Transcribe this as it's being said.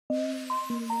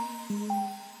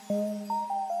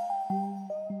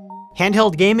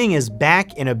Handheld gaming is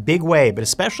back in a big way, but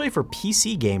especially for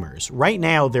PC gamers. Right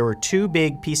now, there are two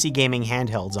big PC gaming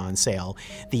handhelds on sale.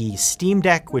 The Steam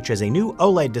Deck, which has a new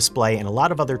OLED display and a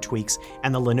lot of other tweaks,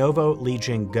 and the Lenovo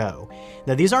Legion Go.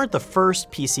 Now, these aren't the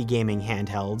first PC gaming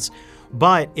handhelds,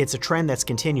 but it's a trend that's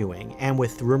continuing, and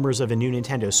with rumors of a new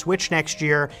Nintendo Switch next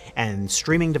year and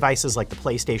streaming devices like the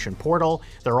PlayStation Portal,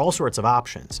 there are all sorts of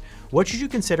options. What should you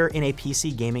consider in a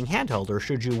PC gaming handheld, or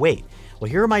should you wait? Well,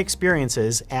 here are my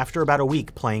experiences after about a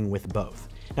week playing with both.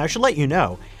 Now, I should let you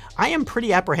know, I am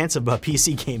pretty apprehensive about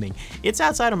PC gaming. It's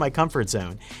outside of my comfort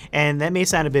zone, and that may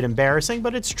sound a bit embarrassing,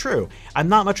 but it's true. I'm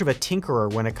not much of a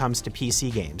tinkerer when it comes to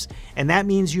PC games, and that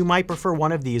means you might prefer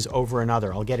one of these over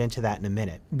another. I'll get into that in a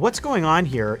minute. What's going on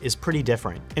here is pretty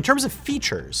different. In terms of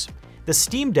features, the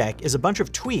Steam Deck is a bunch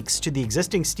of tweaks to the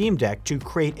existing Steam Deck to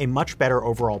create a much better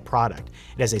overall product.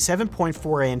 It has a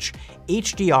 7.4-inch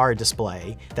HDR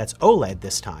display that's OLED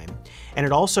this time, and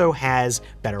it also has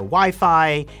better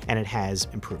Wi-Fi, and it has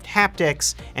improved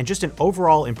haptics, and just an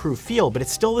overall improved feel, but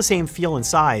it's still the same feel and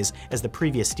size as the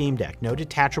previous Steam Deck. No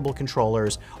detachable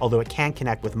controllers, although it can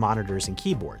connect with monitors and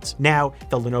keyboards. Now,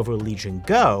 the Lenovo Legion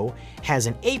Go has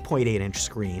an 8.8-inch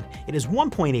screen. It is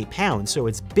 1.8 pounds, so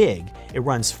it's big. It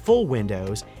runs full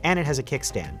Windows, and it has a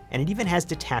kickstand, and it even has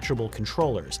detachable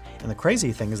controllers. And the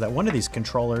crazy thing is that one of these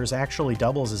controllers actually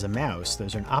doubles as a mouse.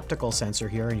 There's an optical sensor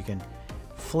here, and you can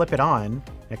flip it on, and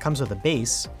it comes with a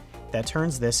base that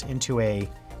turns this into a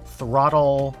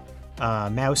throttle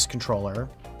mouse controller.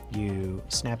 You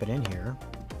snap it in here,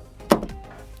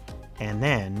 and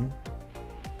then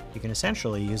you can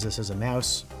essentially use this as a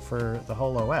mouse for the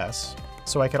whole OS.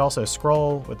 So I could also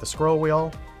scroll with the scroll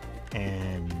wheel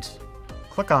and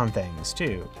click on things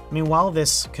too. I mean, while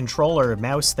this controller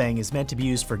mouse thing is meant to be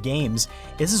used for games,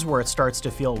 this is where it starts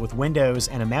to feel with Windows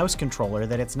and a mouse controller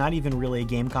that it's not even really a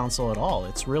game console at all.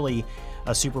 It's really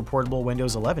a super portable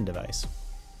Windows 11 device.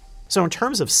 So in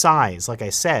terms of size, like I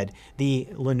said, the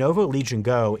Lenovo Legion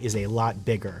Go is a lot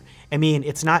bigger. I mean,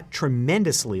 it's not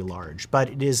tremendously large, but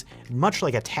it is much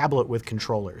like a tablet with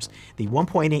controllers. The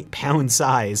 1.8 pound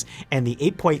size and the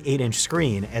 8.8-inch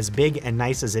screen, as big and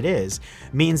nice as it is,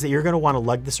 means that you're going to want to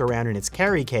lug this around in its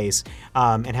carry case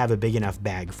and have a big enough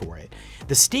bag for it.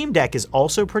 The Steam Deck is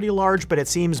also pretty large, but it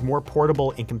seems more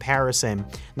portable in comparison.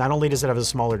 Not only does it have a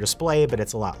smaller display, but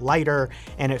it's a lot lighter,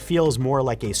 and it feels more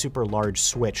like a super large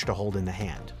Switch to hold in the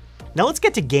hand. Now let's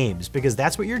get to games, because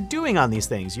that's what you're doing on these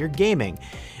things. You're gaming.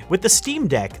 With the Steam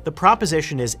Deck, the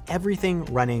proposition is everything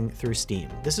running through Steam.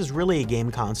 This is really a game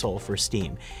console for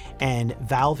Steam, and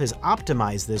Valve has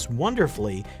optimized this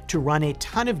wonderfully to run a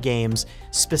ton of games,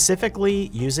 specifically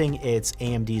using its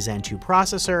AMD Zen 2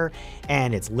 processor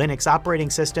and its Linux operating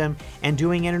system, and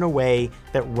doing it in a way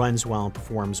that runs well and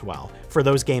performs well for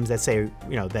those games that say,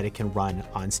 that it can run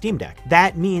on Steam Deck.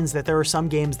 That means that there are some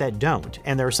games that don't,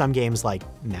 and there are some games like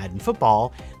Madden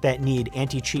Football that need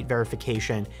anti-cheat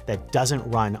verification that doesn't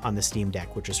run on the Steam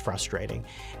Deck, which is frustrating.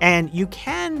 And you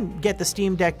can get the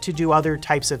Steam Deck to do other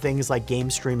types of things like game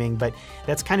streaming, but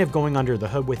that's kind of going under the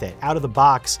hood with it. Out of the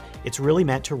box, it's really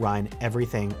meant to run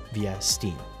everything via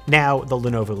Steam. Now, the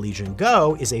Lenovo Legion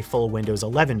Go is a full Windows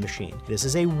 11 machine. This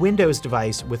is a Windows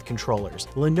device with controllers.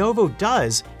 Lenovo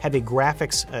does have a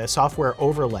graphics software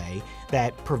overlay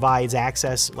that provides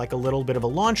access, like a little bit of a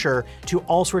launcher, to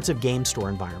all sorts of game store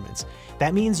environments.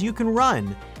 That means you can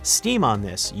run Steam on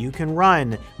this, you can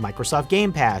run Microsoft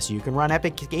Game Pass, you can run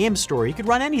Epic Games Store, you could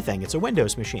run anything. It's a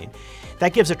Windows machine.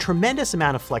 That gives a tremendous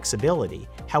amount of flexibility.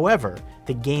 However,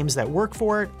 the games that work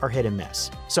for it are hit and miss.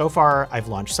 So far, I've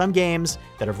launched some games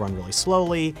that have run really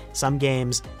slowly, some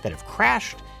games that have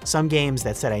crashed, some games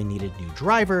that said I needed new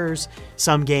drivers,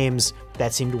 some games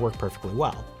that seem to work perfectly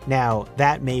well. Now,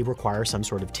 that may require some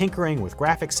sort of tinkering with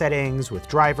graphic settings, with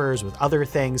drivers, with other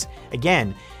things.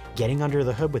 Again, getting under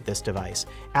the hood with this device.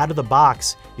 Out of the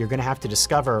box, you're going to have to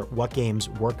discover what games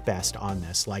work best on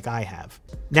this, like I have.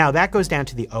 Now, that goes down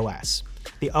to the OS.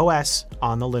 The OS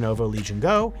on the Lenovo Legion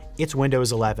Go, it's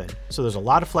Windows 11. So there's a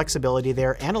lot of flexibility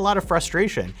there and a lot of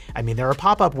frustration. I mean, there are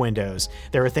pop-up windows.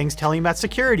 There are things telling you about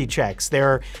security checks.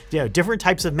 There are different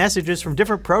types of messages from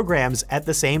different programs at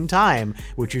the same time,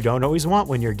 which you don't always want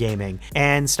when you're gaming,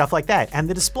 and stuff like that. And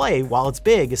the display, while it's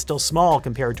big, is still small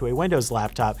compared to a Windows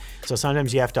laptop. So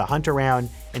sometimes you have to hunt around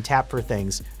and tap for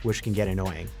things, which can get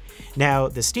annoying. Now,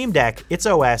 the Steam Deck, its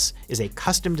OS is a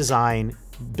custom design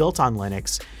built on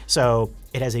Linux, so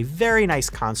it has a very nice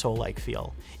console-like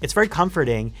feel. It's very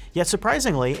comforting, yet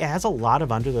surprisingly, it has a lot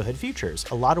of under-the-hood features,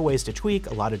 a lot of ways to tweak,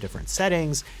 a lot of different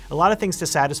settings, a lot of things to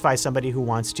satisfy somebody who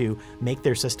wants to make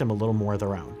their system a little more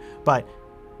their own. But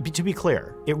to be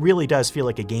clear, it really does feel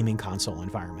like a gaming console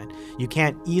environment. You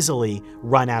can't easily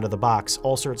run out of the box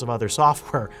all sorts of other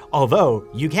software, although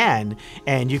you can,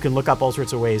 and you can look up all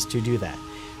sorts of ways to do that.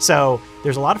 So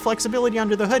there's a lot of flexibility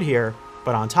under the hood here,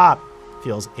 but on top,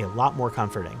 feels a lot more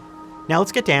comforting. Now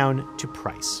let's get down to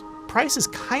price. Price is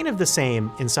kind of the same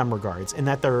in some regards in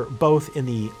that they're both in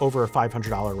the over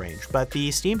 $500 range, but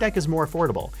the Steam Deck is more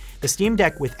affordable. The Steam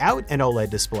Deck without an OLED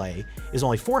display is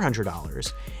only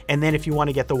 $400, and then if you want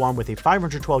to get the one with a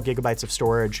 512 gigabytes of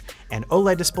storage and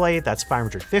OLED display, that's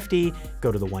 $550.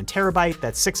 Go to the 1 terabyte,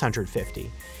 that's $650.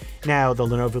 Now, the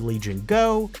Lenovo Legion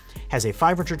Go has a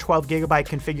 512 gigabyte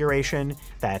configuration,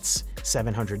 that's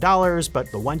 $700, but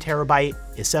the 1 terabyte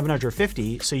is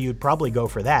 $750, so you'd probably go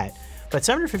for that. But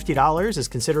 $750 is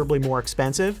considerably more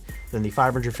expensive than the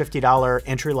 $550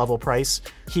 entry-level price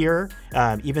here.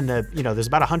 Even there's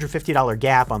about a $150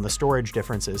 gap on the storage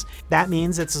differences. That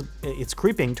means it's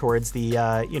creeping towards the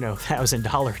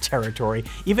 $1,000 territory,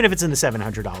 even if it's in the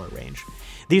 $700 range.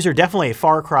 These are definitely a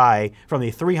far cry from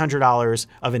the $300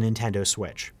 of a Nintendo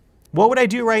Switch. What would I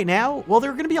do right now? Well, there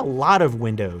are going to be a lot of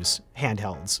Windows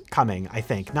handhelds coming, I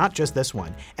think, not just this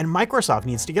one. And Microsoft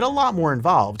needs to get a lot more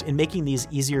involved in making these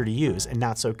easier to use and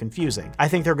not so confusing. I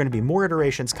think there are going to be more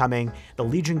iterations coming. The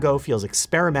Legion Go feels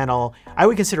experimental. I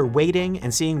would consider waiting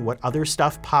and seeing what other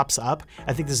stuff pops up.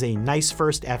 I think this is a nice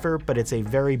first effort, but it's a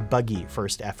very buggy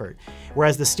first effort.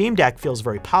 Whereas the Steam Deck feels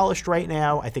very polished right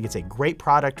now. I think it's a great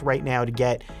product right now to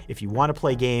get if you want to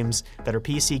play games that are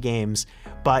PC games.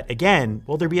 But again,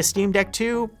 will there be a Steam Deck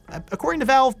 2? According to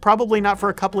Valve, probably not for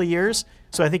a couple of years.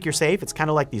 So I think you're safe. It's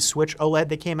kind of like the Switch OLED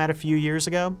that came out a few years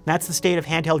ago. That's the state of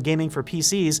handheld gaming for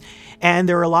PCs. And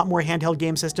there are a lot more handheld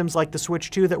game systems like the Switch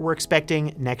 2 that we're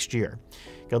expecting next year.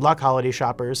 Good luck, holiday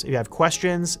shoppers. If you have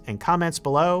questions and comments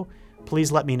below,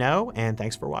 please let me know. And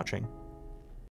thanks for watching.